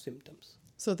 leading to symptoms.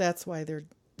 So that's why they're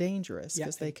dangerous,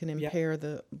 because they can impair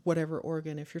the whatever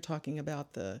organ, if you're talking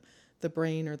about the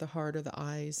brain or the heart or the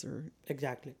eyes or...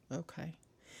 Exactly. Okay.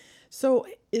 So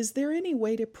is there any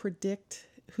way to predict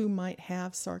who might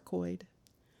have sarcoid?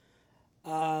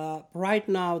 Right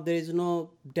now, there is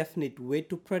no definite way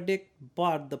to predict,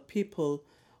 but the people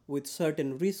with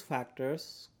certain risk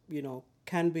factors,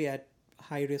 can be at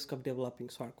high risk of developing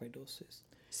sarcoidosis.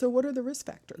 So what are the risk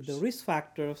factors? The risk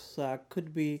factors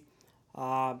could be,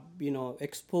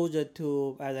 exposure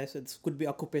to, as I said, could be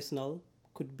occupational,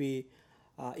 could be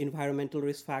environmental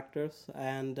risk factors,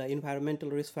 and environmental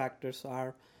risk factors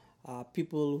are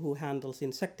people who handles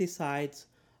insecticides,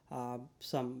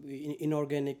 some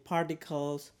inorganic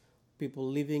particles, people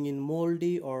living in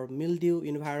moldy or mildew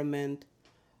environment.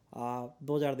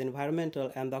 Those are the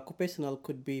environmental, and the occupational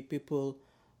could be people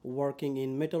working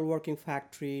in metalworking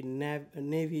factory,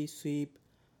 Navy, sweep,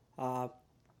 and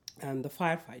the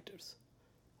firefighters.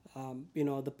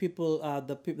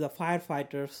 The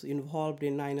firefighters involved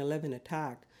in 9/11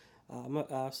 attack,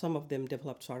 some of them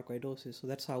developed sarcoidosis. So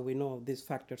that's how we know these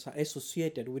factors are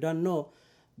associated. We don't know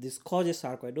this causes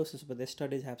sarcoidosis, but the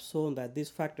studies have shown that these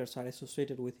factors are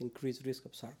associated with increased risk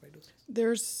of sarcoidosis.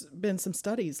 There's been some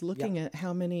studies looking at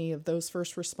how many of those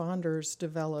first responders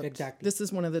developed. Exactly. This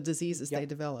is one of the diseases they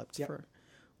developed.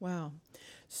 Wow.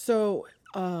 So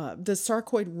does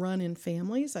sarcoid run in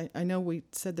families? I know we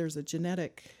said there's a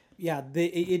genetic... Yeah,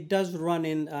 it does run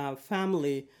in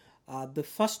family. The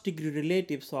first degree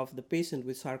relatives of the patient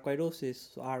with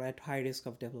sarcoidosis are at high risk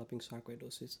of developing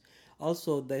sarcoidosis.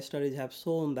 Also, the studies have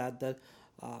shown that the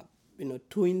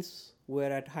twins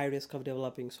were at high risk of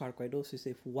developing sarcoidosis.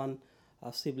 If one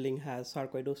sibling has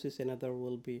sarcoidosis, another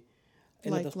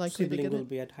sibling will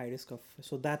be at high risk of.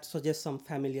 So that suggests some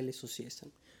familial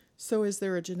association. So is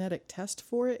there a genetic test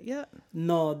for it yet?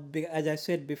 No, as I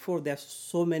said before, there's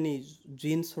so many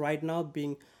genes right now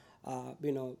being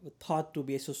thought to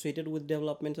be associated with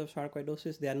development of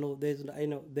sarcoidosis.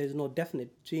 There's no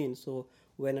definite gene, so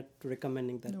we're not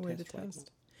recommending that test right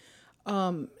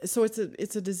now. So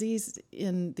it's a disease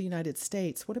in the United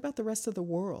States. What about the rest of the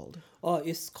world? Oh,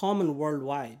 it's common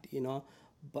worldwide,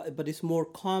 but it's more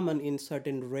common in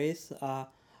certain race.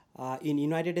 In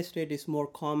United States, it's more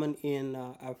common in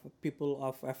people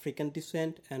of African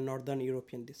descent and Northern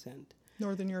European descent.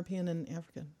 Northern European and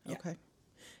African. Yeah. Okay.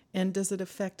 And does it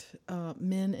affect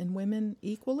men and women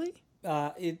equally?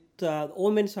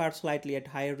 Women are slightly at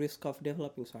higher risk of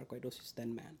developing sarcoidosis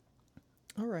than men.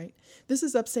 All right. This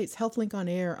is Upstate's HealthLink on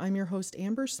Air. I'm your host,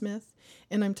 Amber Smith,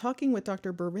 and I'm talking with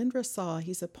Dr. Birendra Saw.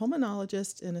 He's a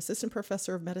pulmonologist and assistant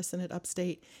professor of medicine at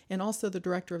Upstate, and also the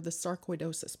director of the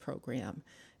sarcoidosis program.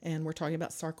 And we're talking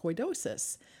about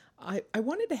sarcoidosis. I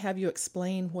wanted to have you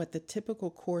explain what the typical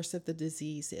course of the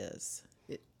disease is.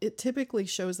 It typically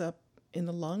shows up in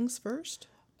the lungs first?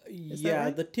 Is that Yeah,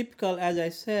 right? the typical, as I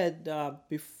said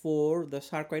before, the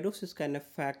sarcoidosis can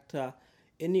affect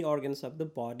any organs of the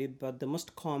body, but the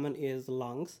most common is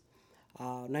lungs.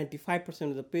 95%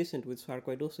 of the patient with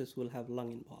sarcoidosis will have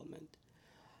lung involvement.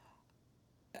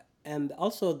 And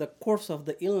also the course of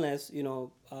the illness,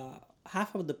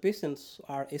 half of the patients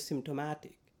are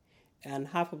asymptomatic and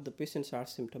half of the patients are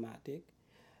symptomatic.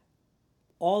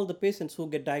 All the patients who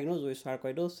get diagnosed with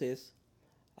sarcoidosis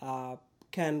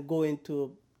can go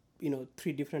into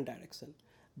three different directions.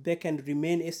 They can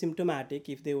remain asymptomatic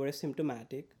if they were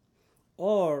asymptomatic,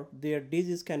 or their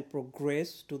disease can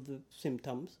progress to the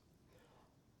symptoms.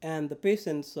 And the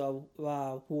patients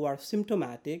who are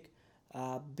symptomatic,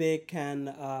 they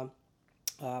can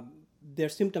their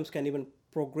symptoms can even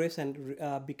progress and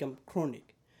become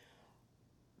chronic.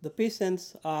 The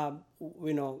patients, so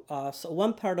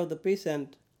 1/3 of the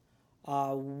patient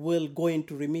will go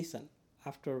into remission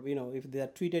after, if they are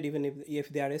treated. Even if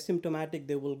they are asymptomatic,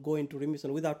 they will go into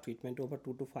remission without treatment over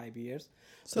 2 to 5 years.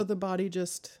 So the body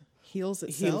just heals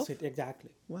itself? Heals it,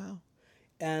 exactly. Wow.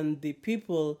 And the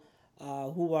people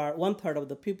who are 1/3 of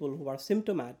the people who are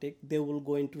symptomatic, they will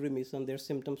go into remission, their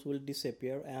symptoms will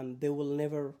disappear and they will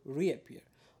never reappear.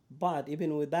 But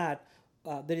even with that,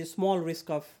 there is small risk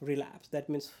of relapse. That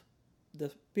means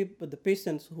the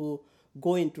patients who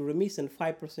go into remission,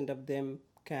 5% of them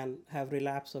can have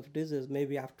relapse of disease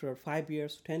maybe after 5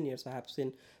 years, 10 years. I have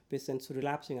seen patients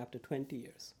relapsing after 20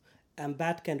 years. And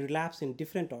that can relapse in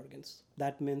different organs.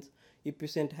 That means if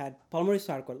patient had pulmonary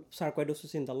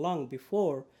sarcoidosis in the lung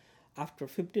before, after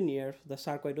 15 years, the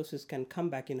sarcoidosis can come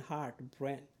back in heart,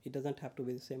 brain. It doesn't have to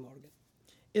be the same organ.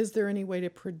 Is there any way to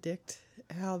predict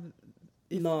how?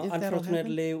 No, if that'll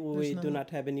unfortunately, happen? we do not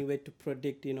have any way to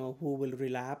predict, who will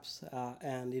relapse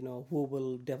and, who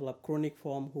will develop chronic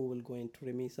form, who will go into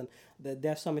remission.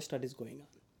 There are some studies going on.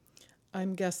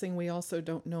 I'm guessing we also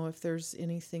don't know if there's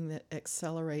anything that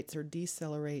accelerates or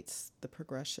decelerates the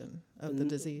progression of the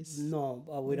disease. No,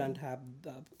 we don't have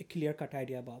a clear-cut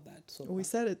idea about that. So We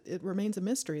said it remains a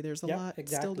mystery. There's a Yeah, lot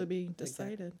exactly. still to be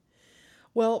decided. Exactly.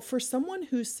 Well, for someone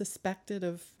who's suspected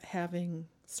of having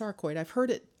sarcoid, I've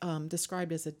heard it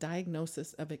described as a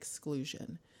diagnosis of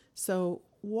exclusion. So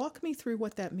walk me through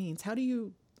what that means. How do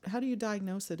you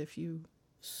diagnose it if you?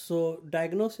 So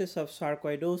diagnosis of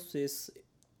sarcoidosis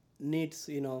needs,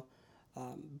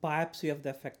 biopsy of the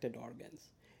affected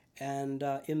organs. And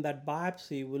in that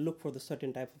biopsy, we look for the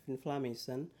certain type of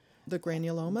inflammation. The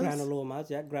granulomas?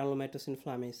 Granulomatous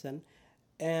inflammation.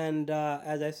 And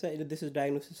as I said, this is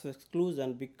diagnosis of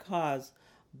exclusion because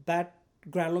that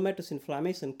granulomatous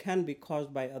inflammation can be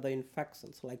caused by other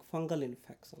infections, like fungal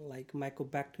infection, like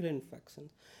mycobacterial infections.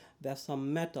 There's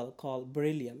some metal called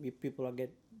beryllium. If people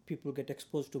get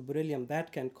exposed to beryllium,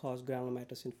 that can cause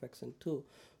granulomatous infection too.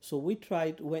 So we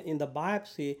tried, when in the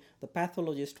biopsy, the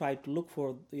pathologists try to look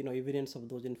for evidence of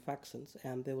those infections,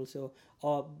 and they will say,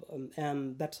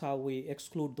 and that's how we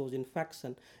exclude those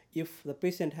infections. If the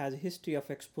patient has a history of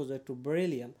exposure to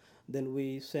beryllium, then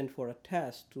we send for a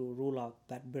test to rule out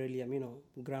that beryllium,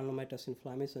 granulomatous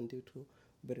inflammation due to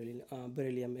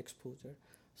beryllium exposure.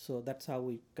 So that's how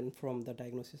we confirm the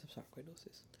diagnosis of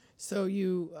sarcoidosis. So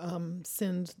you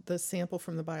send the sample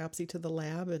from the biopsy to the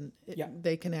lab, and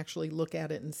they can actually look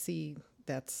at it and see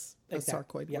that's a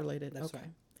sarcoid related. That's okay.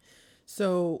 right.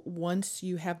 So once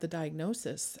you have the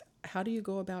diagnosis, how do you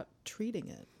go about treating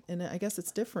it? And I guess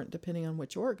it's different depending on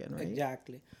which organ, right?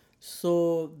 Exactly.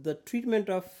 So the treatment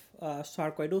of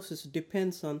sarcoidosis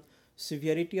depends on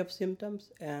severity of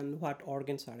symptoms and what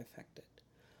organs are affected.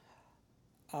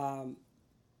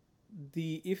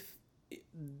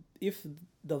 If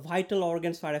the vital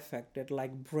organs are affected,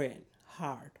 like brain,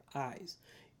 heart, eyes,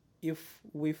 if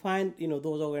we find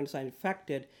those organs are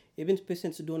infected, even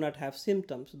patients do not have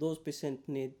symptoms, those patients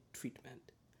need treatment.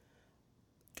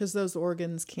 Because those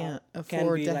organs can't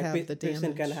afford to have the damage.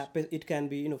 It can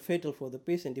be fatal for the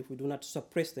patient if we do not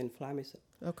suppress the inflammation.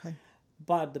 Okay.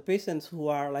 But the patients who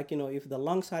are if the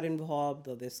lungs are involved,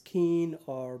 or the skin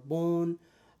or bone,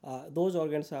 when those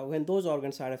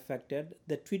organs are affected,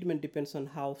 the treatment depends on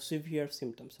how severe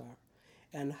symptoms are,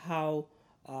 and how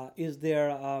is there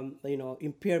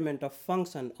impairment of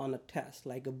function on a test,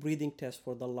 like a breathing test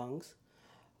for the lungs.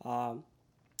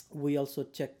 We also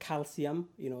check calcium,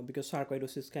 because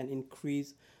sarcoidosis can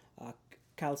increase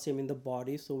calcium in the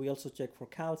body, so we also check for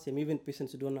calcium. Even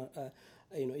patients who do not,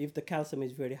 if the calcium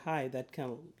is very high, that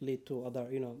can lead to other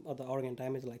organ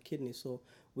damage like kidney. So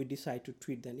we decide to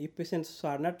treat them. If patients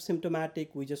are not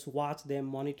symptomatic, we just watch them,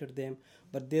 monitor them.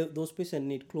 But those patients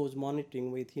need close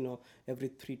monitoring with, every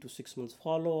 3 to 6 months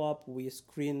follow-up. We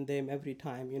screen them every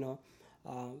time,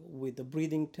 with the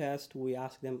breathing test. We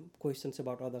ask them questions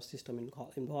about other system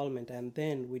involvement, and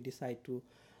then we decide to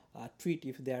treat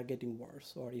if they are getting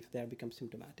worse or if they are become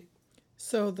symptomatic.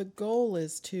 So the goal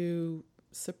is to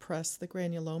suppress the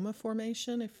granuloma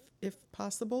formation if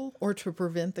possible, or to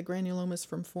prevent the granulomas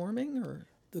from forming, or?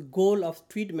 The goal of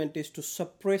treatment is to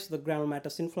suppress the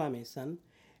granulomatous inflammation,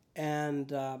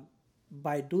 and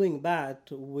by doing that,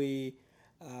 we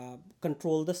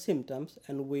control the symptoms,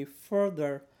 and we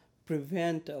further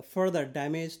prevent further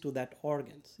damage to that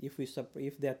organs. If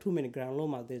there are too many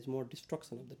granulomas, there's more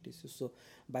destruction of the tissue. So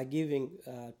by giving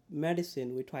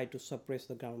medicine, we try to suppress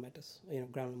the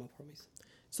granuloma formation.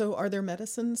 So are there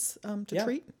medicines to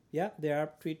treat? Yeah, there are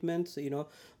treatments.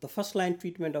 The first line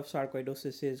treatment of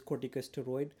sarcoidosis is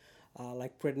corticosteroid,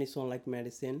 like prednisone-like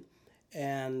medicine,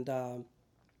 and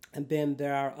then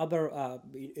there are other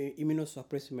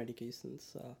immunosuppressive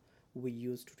medications we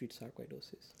use to treat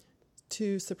sarcoidosis.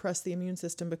 To suppress the immune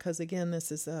system, because again,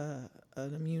 this is an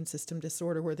immune system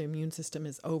disorder where the immune system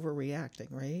is overreacting,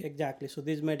 right? Exactly. So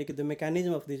the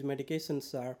mechanism of these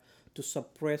medications are to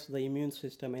suppress the immune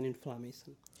system and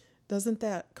inflammation. Doesn't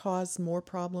that cause more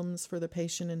problems for the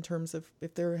patient in terms of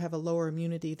if they have a lower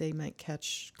immunity, they might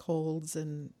catch colds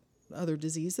and other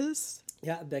diseases?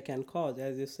 Yeah, they can cause,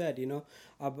 as you said,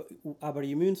 our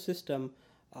immune system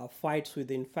fights with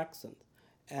the infection.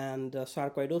 And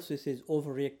sarcoidosis is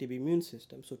overreactive immune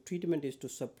system. So treatment is to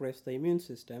suppress the immune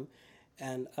system.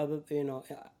 And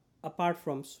apart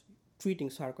from treating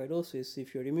sarcoidosis,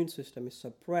 if your immune system is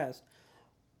suppressed,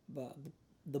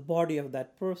 the body of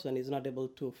that person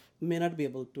may not be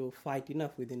able to fight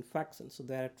enough with infections. So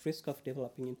they're at risk of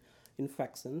developing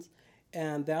infections.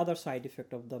 And the other side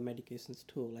effect of the medications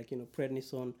too, like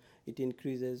prednisone, it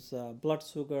increases blood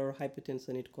sugar,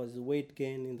 hypertension, it causes weight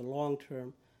gain in the long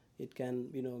term. It can,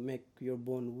 make your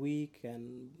bone weak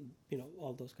and,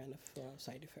 all those kind of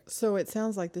side effects. So it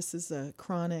sounds like this is a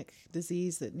chronic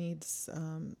disease that needs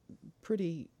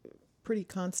pretty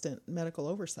constant medical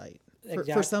oversight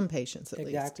for some patients, at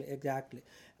least. Exactly.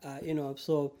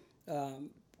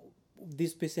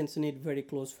 These patients need very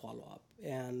close follow-up.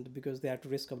 And because they are at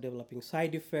risk of developing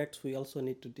side effects, we also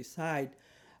need to decide,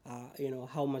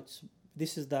 how much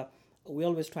we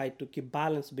always try to keep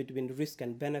balance between risk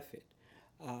and benefit.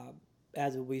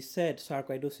 As we said,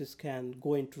 sarcoidosis can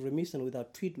go into remission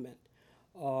without treatment,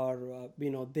 or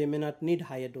they may not need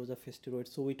higher dose of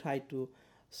steroids. So we try to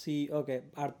see,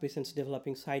 are patients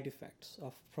developing side effects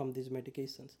from these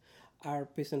medications? Are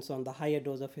patients on the higher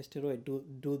dose of steroid?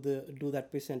 Do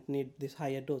that patient need this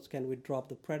higher dose? Can we drop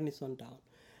the prednisone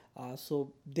down?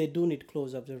 So they do need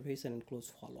close observation and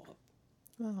close follow-up.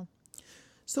 Wow.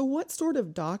 So what sort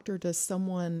of doctor does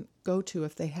someone go to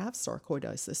if they have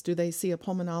sarcoidosis? Do they see a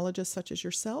pulmonologist such as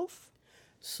yourself?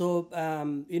 So,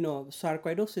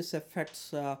 sarcoidosis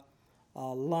affects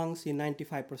lungs in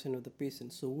 95% of the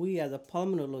patients. So we as a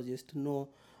pulmonologist know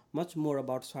much more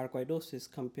about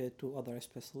sarcoidosis compared to other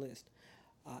specialists.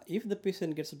 If the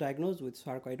patient gets diagnosed with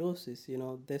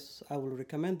sarcoidosis, I will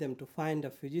recommend them to find a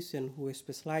physician who is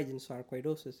specialized in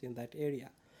sarcoidosis in that area.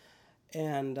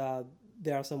 And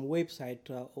there are some websites,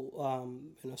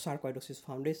 sarcoidosis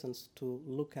foundations to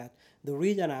look at. The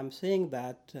reason I'm saying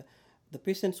that the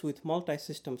patients with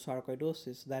multi-system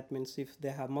sarcoidosis, that means if they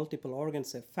have multiple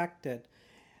organs affected,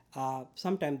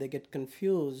 sometimes they get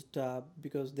confused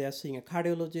because they are seeing a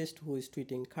cardiologist who is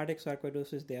treating cardiac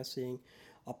sarcoidosis, they are seeing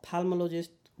a pulmonologist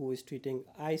who is treating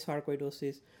eye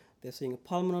sarcoidosis, they're seeing a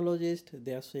pulmonologist,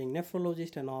 they're seeing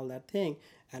nephrologist and all that thing,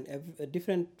 and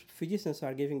different physicians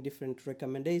are giving different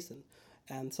recommendations,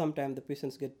 and sometimes the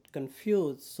patients get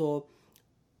confused. So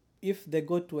if they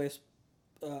go to a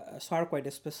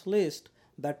sarcoid specialist,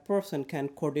 that person can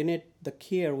coordinate the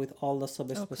care with all the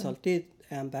subspecialties,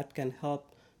 and that can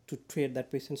help to treat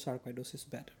that patient's sarcoidosis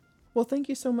better. Well, thank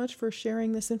you so much for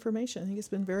sharing this information. I think it's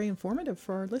been very informative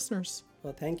for our listeners.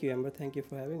 Well, thank you, Amber. Thank you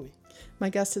for having me. My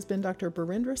guest has been Dr.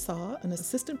 Birendra Saw, an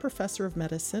assistant professor of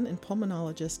medicine and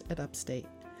pulmonologist at Upstate.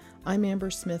 I'm Amber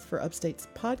Smith for Upstate's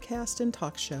podcast and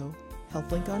talk show,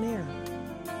 HealthLink on Air.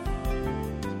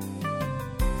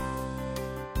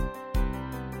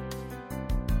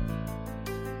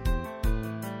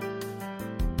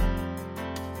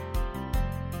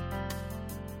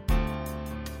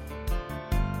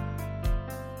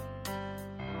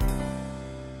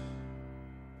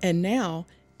 And now,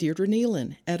 Deirdre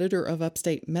Nealon, editor of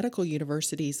Upstate Medical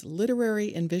University's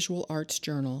Literary and Visual Arts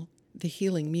Journal, The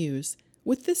Healing Muse,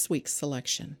 with this week's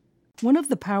selection. One of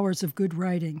the powers of good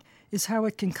writing is how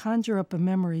it can conjure up a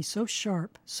memory so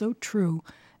sharp, so true,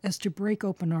 as to break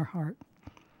open our heart.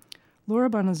 Laura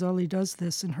Bonazzoli does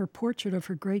this in her portrait of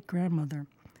her great-grandmother.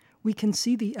 We can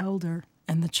see the elder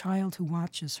and the child who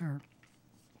watches her.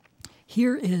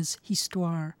 Here is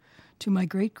Histoire to my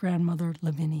great-grandmother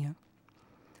Lavinia.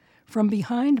 From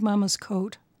behind Mama's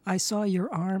coat, I saw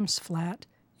your arms flat,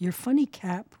 your funny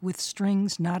cap with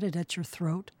strings knotted at your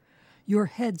throat, your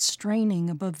head straining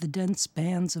above the dense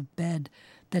bands of bed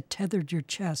that tethered your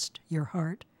chest, your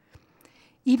heart.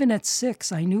 Even at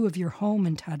 6, I knew of your home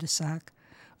in Tadoussac,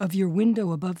 of your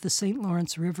window above the St.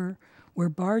 Lawrence River, where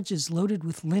barges loaded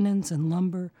with linens and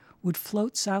lumber would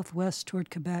float southwest toward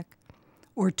Quebec,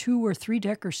 or 2 or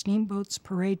 3-decker steamboats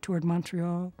parade toward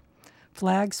Montreal,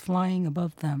 flags flying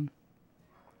above them.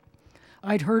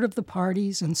 I'd heard of the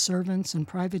parties and servants and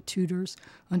private tutors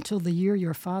until the year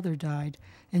your father died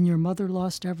and your mother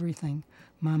lost everything,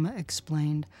 Mama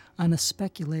explained, on a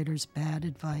speculator's bad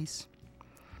advice.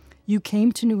 You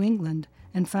came to New England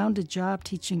and found a job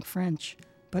teaching French,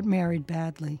 but married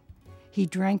badly. He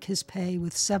drank his pay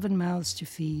with 7 mouths to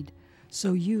feed,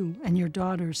 so you and your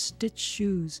daughters stitched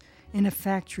shoes in a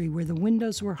factory where the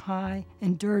windows were high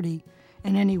and dirty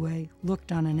and anyway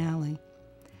looked on an alley.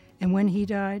 And when he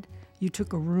died, you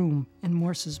took a room in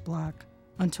Morse's block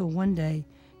until one day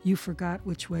you forgot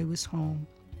which way was home.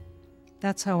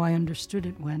 That's how I understood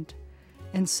it went.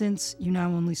 And since you now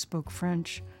only spoke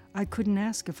French, I couldn't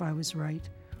ask if I was right,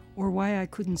 or why I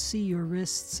couldn't see your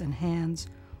wrists and hands,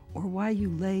 or why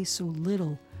you lay so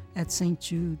little at St.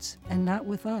 Jude's and not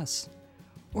with us.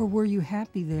 Or were you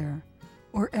happy there,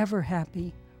 or ever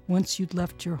happy once you'd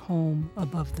left your home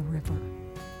above the river?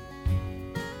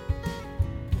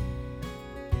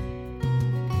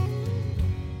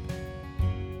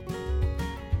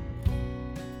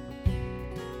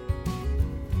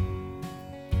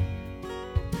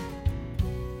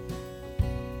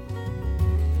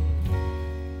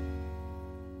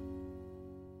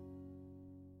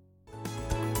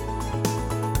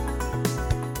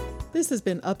 This has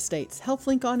been Upstate's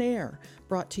HealthLink on Air,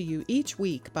 brought to you each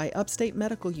week by Upstate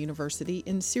Medical University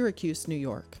in Syracuse, New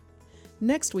York.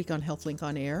 Next week on HealthLink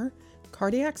on Air,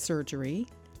 cardiac surgery,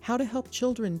 how to help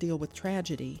children deal with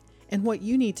tragedy, and what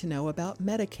you need to know about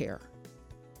Medicare.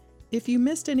 If you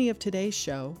missed any of today's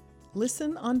show,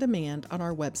 listen on demand on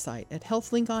our website at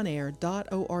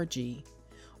healthlinkonair.org,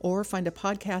 or find a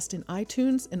podcast in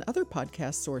iTunes and other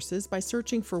podcast sources by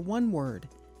searching for one word,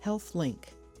 HealthLink.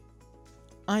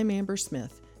 I'm Amber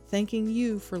Smith, thanking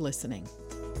you for listening.